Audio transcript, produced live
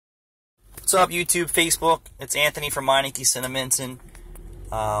What's up, YouTube, Facebook? It's Anthony from Meineke, cinnaminson.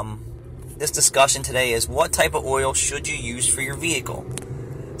 This discussion today is what type of oil should you use for your vehicle.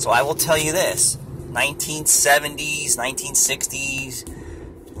 So I will tell you this: 1970s,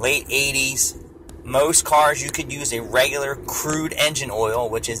 1960s, late 80s, most cars you could use a regular crude engine oil,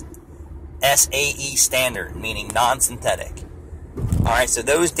 which is SAE standard, meaning non-synthetic. Alright, so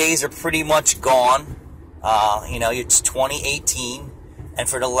those days are pretty much gone. It's 2018. And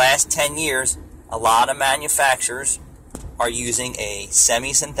for the last 10 years, a lot of manufacturers are using a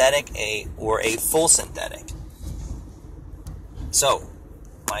semi-synthetic or a full synthetic. So,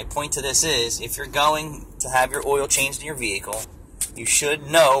 my point to this is, if you're going to have your oil changed in your vehicle, you should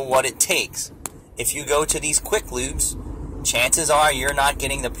know what it takes. If you go to these quick lubes, chances are you're not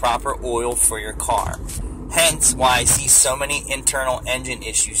getting the proper oil for your car. Hence why I see so many internal engine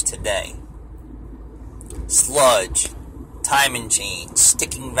issues today. Sludge, timing chain,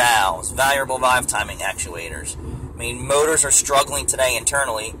 sticking valves, variable valve timing actuators. I mean, motors are struggling today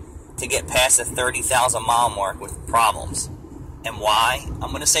internally to get past the 30,000 mile mark with problems. And why? I'm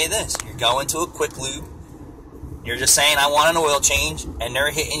going to say this. You're going to a quick lube, you're just saying, I want an oil change, and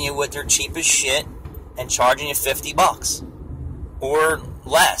they're hitting you with their cheapest shit and charging you $50 or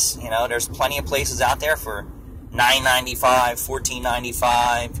less. You know, there's plenty of places out there for $9.95,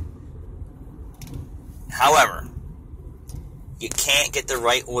 $14.95. However, you can't get the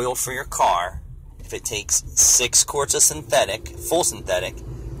right oil for your car if it takes 6 quarts of synthetic, full synthetic,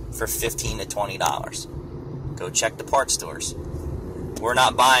 for $15 to $20. Go check the parts stores. We're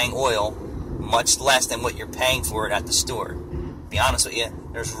not buying oil much less than what you're paying for it at the store. To be honest with you,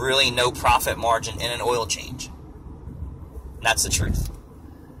 there's really no profit margin in an oil change. And that's the truth.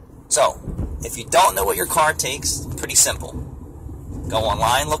 So, if you don't know what your car takes, pretty simple. Go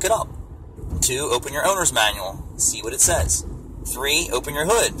online, look it up. 2, open your owner's manual, see what it says. 3, open your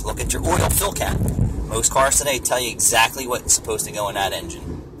hood, look at your oil fill cap. Most cars today tell you exactly what's supposed to go in that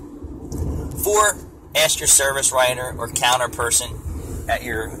engine. 4, ask your service writer or counter person at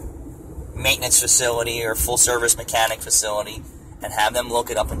your maintenance facility or full service mechanic facility and have them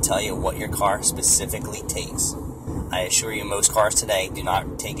look it up and tell you what your car specifically takes. I assure you most cars today do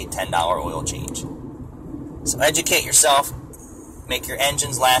not take a $10 oil change. So educate yourself, make your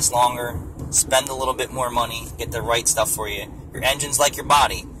engines last longer, spend a little bit more money, get the right stuff for you. Your engine's like your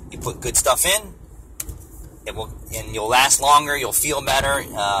body. You put good stuff in, and you'll last longer, you'll feel better,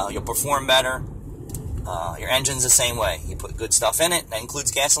 you'll perform better. Your engine's the same way. You put good stuff in it, that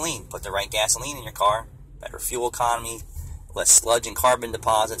includes gasoline. Put the right gasoline in your car, better fuel economy, less sludge and carbon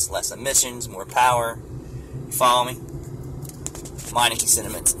deposits, less emissions, more power. You follow me? Meineke,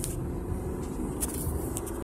 cinnaminson.